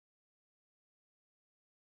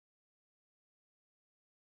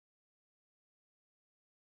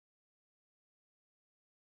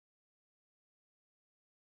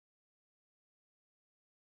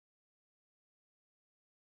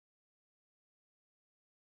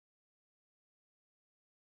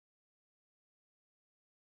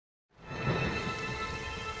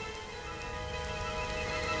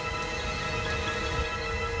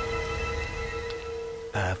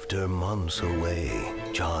After months away,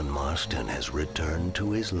 John Marston has returned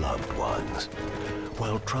to his loved ones.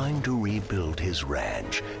 While trying to rebuild his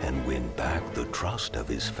ranch and win back the trust of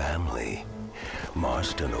his family,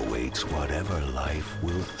 Marston awaits whatever life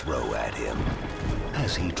will throw at him.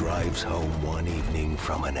 As he drives home one evening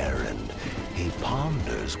from an errand, he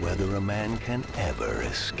ponders whether a man can ever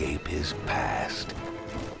escape his past.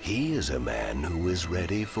 He is a man who is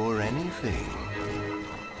ready for anything.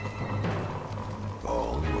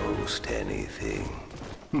 Almost anything.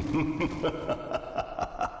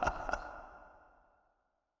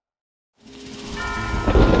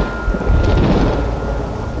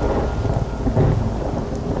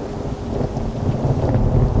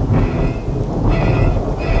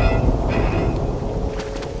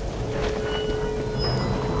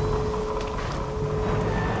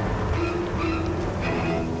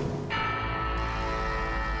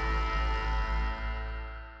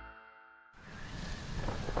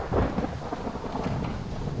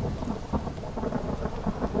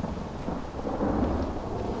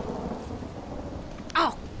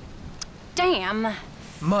 Damn.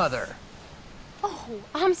 Mother. Oh,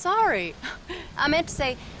 I'm sorry. I meant to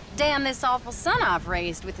say, damn this awful son I've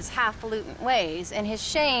raised with his highfalutin ways, and his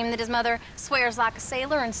shame that his mother swears like a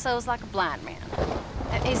sailor and sews like a blind man.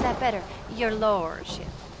 Is that better, your lordship?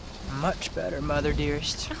 Much better, Mother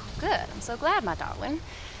dearest. Oh, good. I'm so glad, my darling.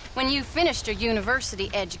 When you've finished your university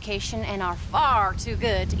education and are far too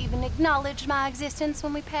good to even acknowledge my existence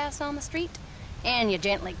when we pass on the street, and you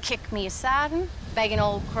gently kick me aside and begging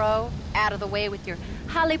old crow out of the way with your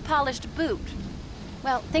highly polished boot.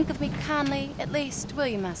 Well, think of me kindly, at least, will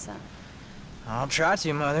you, my son? I'll try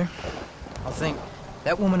to, Mother. I'll think,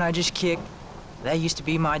 that woman I just kicked, that used to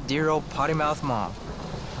be my dear old potty-mouthed mom.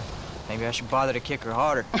 Maybe I should bother to kick her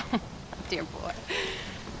harder. Dear boy.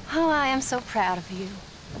 Oh, I am so proud of you.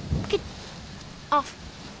 Get off.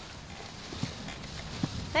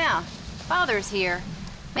 Now, Father's here.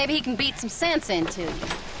 Maybe he can beat some sense into you.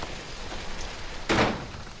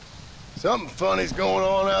 Something funny's going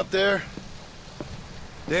on out there.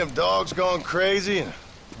 Damn dogs gone crazy and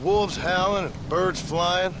wolves howling and birds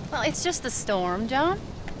flying. Well, it's just the storm, John.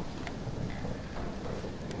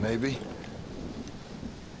 Maybe.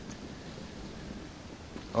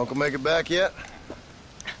 Uncle make it back yet?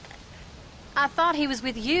 I thought he was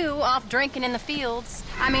with you, off drinking in the fields.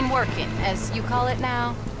 I mean working, as you call it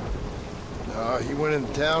now. He went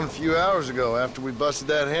into town a few hours ago after we busted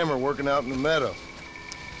that hammer working out in the meadow.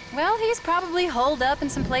 Well, he's probably holed up in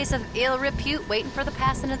some place of ill repute waiting for the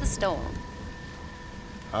passing of the storm.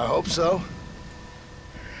 I hope so.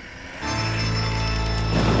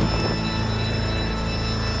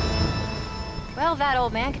 Well, that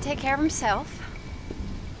old man could take care of himself.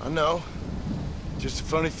 I know. Just a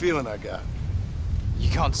funny feeling I got.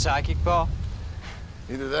 You gone psychic, Paul?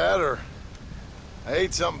 Either that or I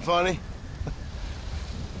ate something funny.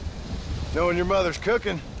 Knowing your mother's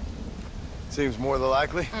cooking seems more than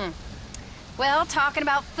likely. Well, talking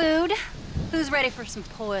about food, who's ready for some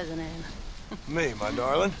poisoning? Me, my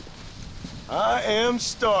darling. I am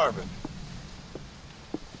starving.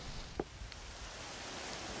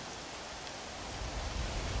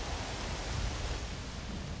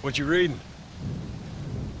 What you reading?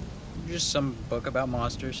 Just some book about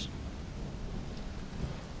monsters.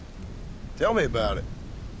 Tell me about it.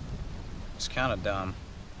 It's kind of dumb.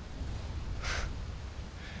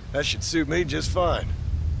 That should suit me just fine.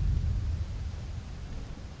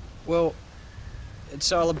 Well,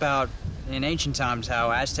 it's all about, in ancient times,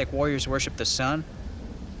 how Aztec warriors worshiped the sun.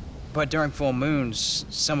 But during full moons,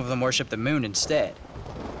 some of them worshiped the moon instead.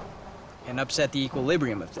 And upset the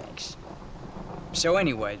equilibrium of things. So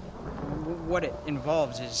anyway, what it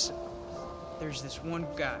involves is, there's this one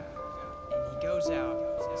guy, and he goes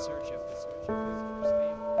out in search of his family.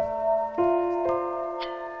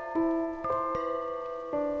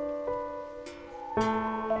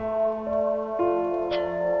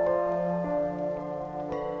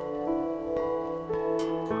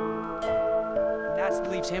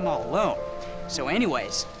 Leaves him all alone. So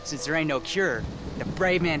anyways, since there ain't no cure, the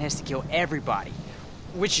brave man has to kill everybody,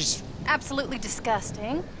 which is Absolutely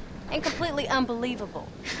disgusting and completely unbelievable.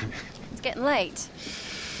 It's getting late.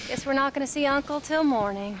 Guess we're not gonna see Uncle till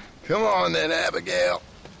morning. Come on then, Abigail.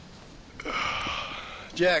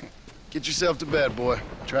 Jack, get yourself to bed, boy.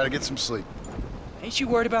 Try to get some sleep. Ain't you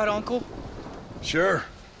worried about Uncle? Sure,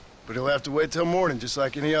 but he'll have to wait till morning just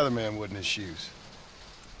like any other man would in his shoes.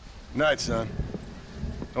 Night, son.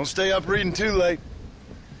 Don't stay up reading too late.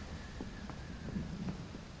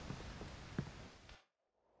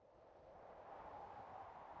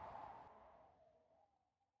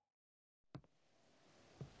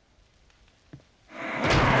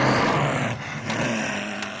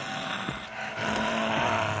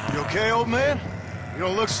 okay, old man? You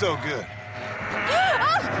don't look so good.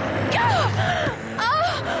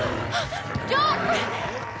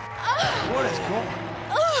 What is going on?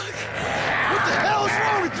 What the hell is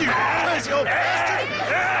wrong with you? Crazy old bastard!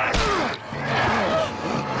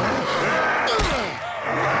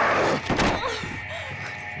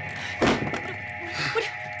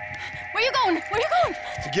 Where you going? Where you going?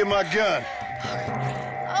 To get my gun.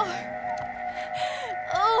 Oh.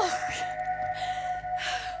 Oh.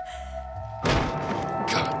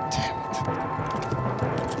 God damn it.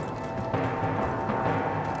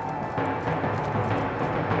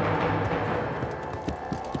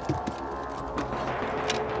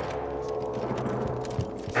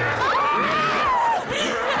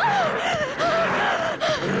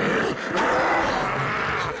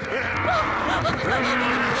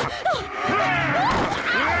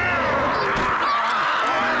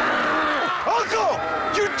 Uncle!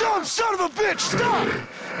 You dumb son of a bitch! Stop!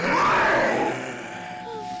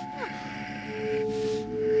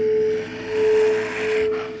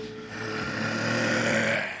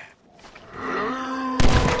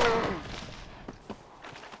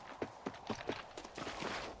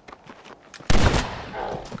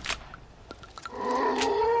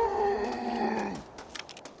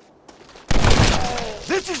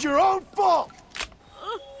 This is your own fault!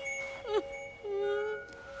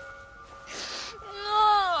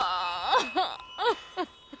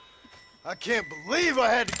 I can't believe I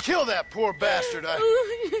had to kill that poor bastard.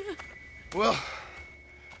 Well...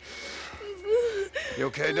 You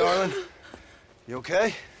okay, darling? You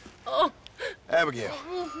okay? Oh, Abigail.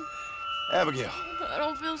 Abigail. I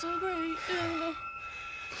don't feel so great.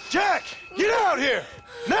 Jack! Get out here!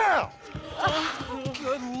 Now!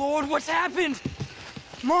 Good Lord, what's happened?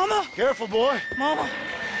 Mama? Careful, boy. Mama?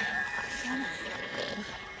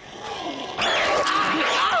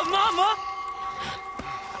 Ah, Mama!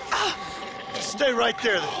 Just stay right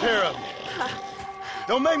there, the pair of you.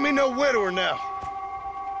 Don't make me no widower now.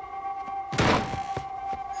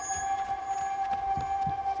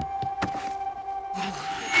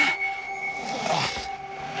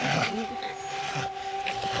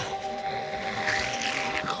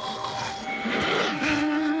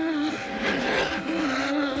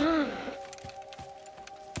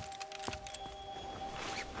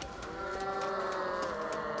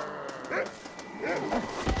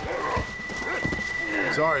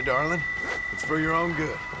 Sorry, darling. It's for your own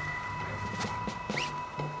good.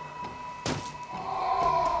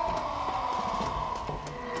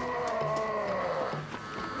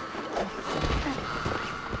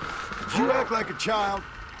 If you act like a child,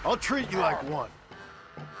 I'll treat you like one.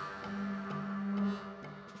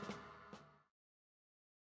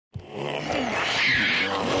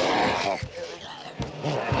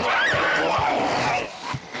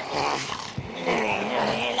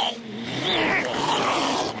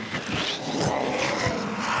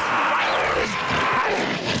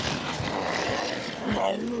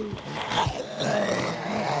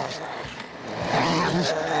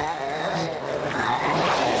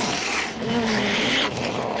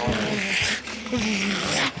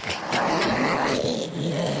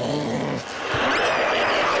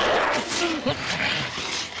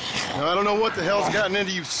 Now, I don't know what the hell's gotten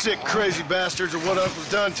into you sick, crazy bastards or what else was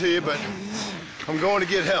done to you, but I'm going to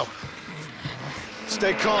get help.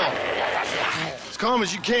 Stay calm. As calm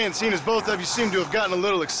as you can, seeing as both of you seem to have gotten a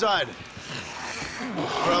little excited.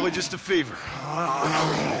 Probably just a fever.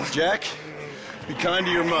 Jack, be kind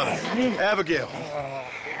to your mother. Abigail,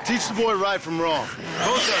 teach the boy right from wrong.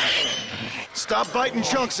 Both of you. Stop biting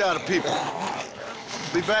chunks out of people.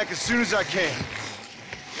 Be back as soon as I can.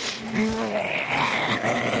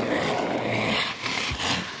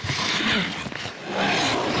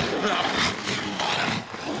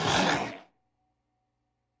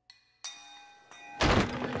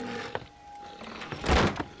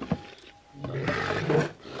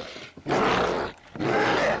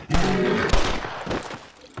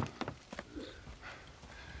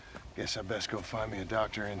 Guess I best go find me a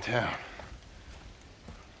doctor in town.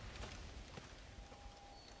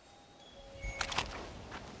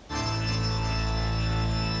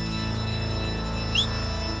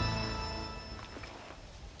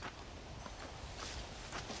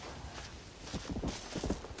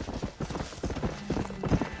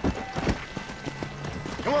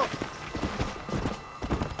 Come on.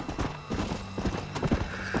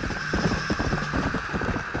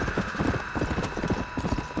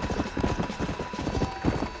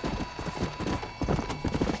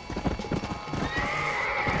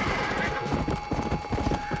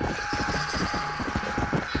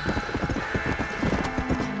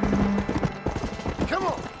 Come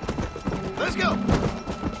on. Let's go.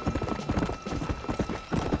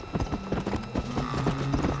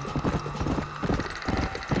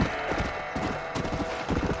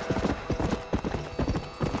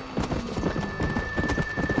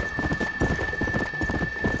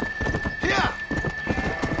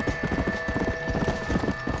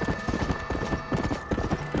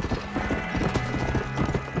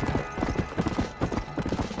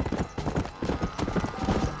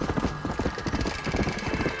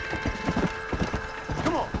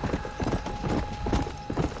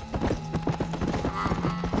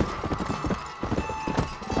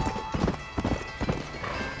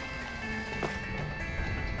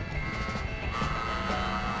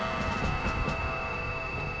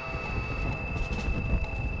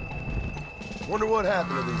 Wonder what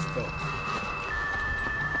happened to these folks.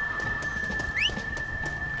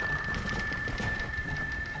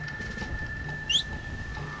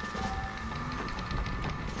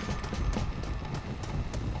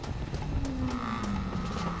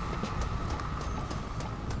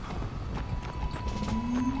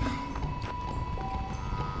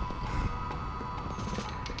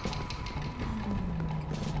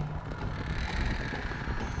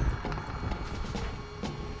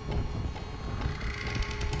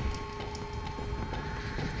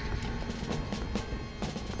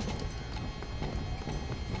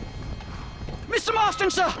 Mr. Marston,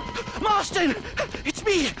 sir! Marston! It's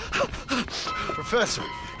me! Professor,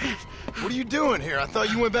 what are you doing here? I thought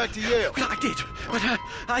you went back to Yale. Well, I did, but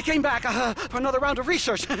I came back for another round of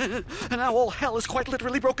research, and now all hell is quite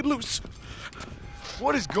literally broken loose.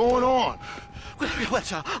 What is going on? Well,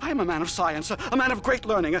 sir, I am a man of science, a man of great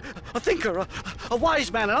learning, a thinker, a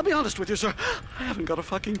wise man, and I'll be honest with you, sir, I haven't got a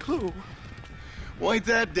fucking clue. Well, ain't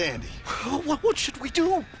that dandy? What should we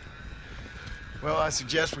do? Well, I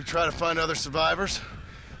suggest we try to find other survivors,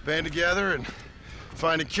 band together, and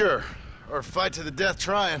find a cure. Or fight to the death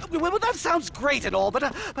trying. Well, that sounds great and all,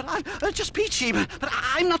 but I'm just peachy. But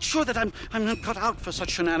I'm not sure that I'm not cut out for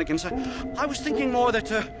such shenanigans. I was thinking more that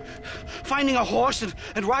finding a horse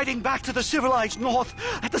and riding back to the civilized north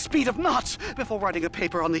at the speed of knots before writing a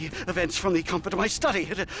paper on the events from the comfort of my study.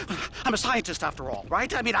 I'm a scientist after all,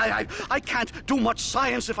 right? I mean, I can't do much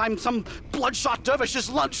science if I'm some bloodshot dervish's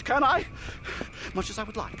lunch, can I? Much as I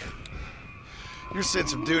would like. Your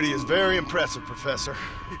sense of duty is very impressive, Professor.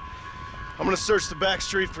 I'm gonna search the back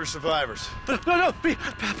street for survivors. No,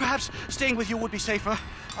 perhaps staying with you would be safer.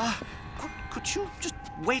 Could you just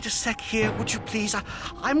wait a sec here, would you please?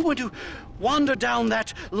 I'm going to wander down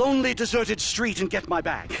that lonely, deserted street and get my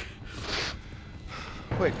bag.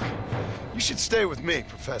 Wait, you should stay with me,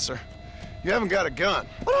 Professor. You haven't got a gun.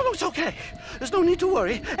 Oh, no, it's okay. There's no need to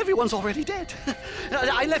worry. Everyone's already dead.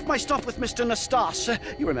 I left my stuff with Mr. Nastas.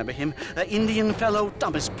 You remember him. Indian fellow,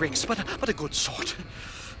 dumb as bricks, but a good sort.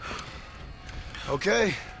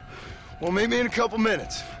 Okay. Well, meet me in a couple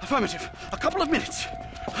minutes. Affirmative. A couple of minutes.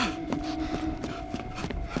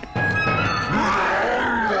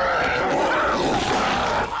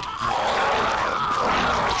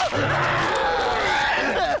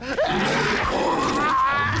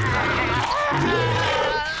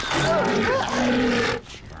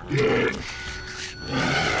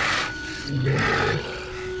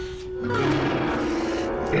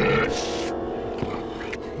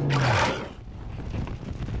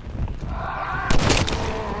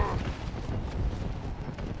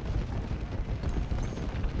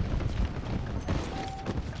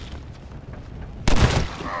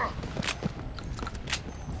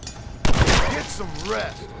 Get some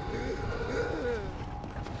rest.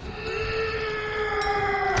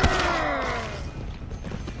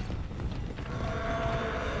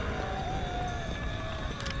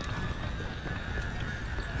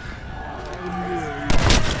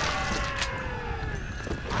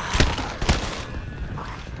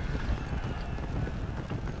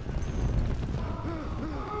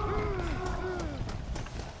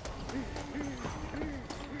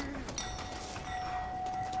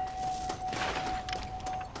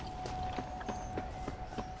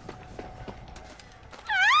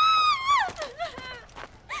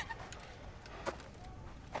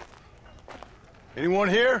 Anyone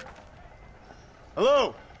here?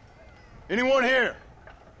 Hello? Anyone here?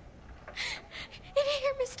 In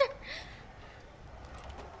here, mister.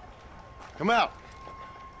 Come out.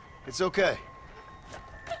 It's okay.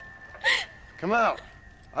 Come out.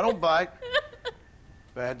 I don't bite.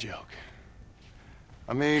 Bad joke.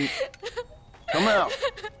 I mean, come out.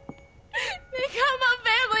 They got my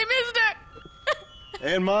family, mister.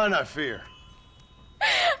 And mine, I fear.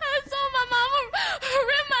 I saw my mama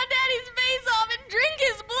rip my daddy's face off and drink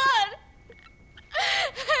his blood.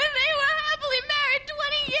 And they were happily married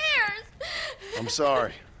 20 years. I'm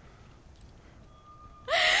sorry.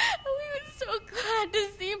 We were so glad to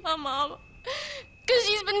see my mama. Because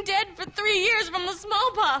she's been dead for 3 years from the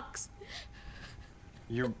smallpox.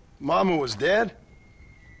 Your mama was dead?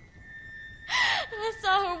 I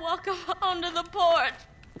saw her walk up onto the porch.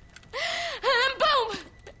 And then boom!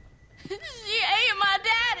 She ate my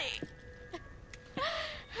daddy.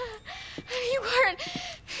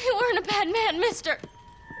 You weren't a bad man, mister.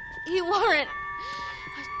 You weren't.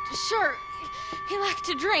 Sure, he liked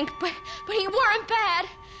to drink, but he weren't bad.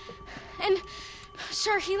 And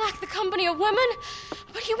sure, he liked the company of women,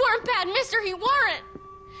 but he weren't bad, mister, he weren't.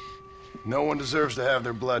 No one deserves to have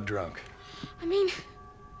their blood drunk. I mean,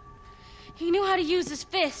 he knew how to use his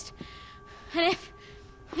fist. And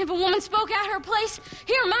If a woman spoke out her place,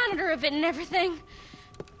 he reminded her of it and everything.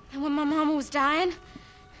 And when my mama was dying,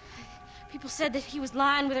 people said that he was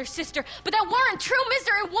lying with her sister, but that weren't true,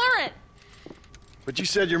 mister, it weren't. But you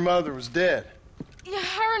said your mother was dead. Yeah,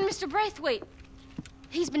 her and Mr. Braithwaite.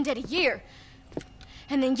 He's been dead a year.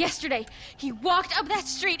 And then yesterday, he walked up that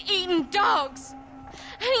street eating dogs.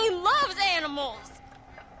 And he loves animals.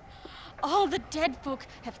 All the dead folk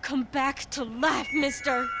have come back to life,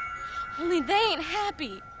 mister. Only they ain't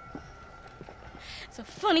happy. It's a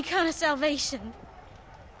funny kind of salvation.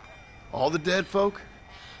 All the dead folk?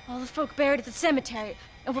 All the folk buried at the cemetery,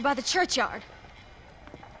 over by the churchyard.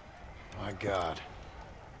 My God.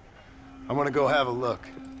 I'm gonna go have a look.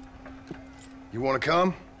 You wanna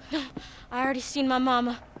come? No, I already seen my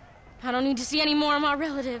mama. I don't need to see any more of my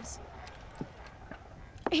relatives.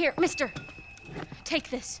 Here, mister, take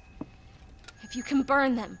this. If you can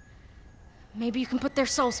burn them, maybe you can put their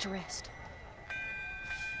souls to rest.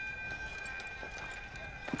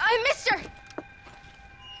 Mister!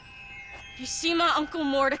 If you see my Uncle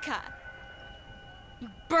Mordecai, you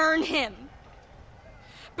burn him.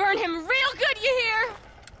 Burn him real good, you hear?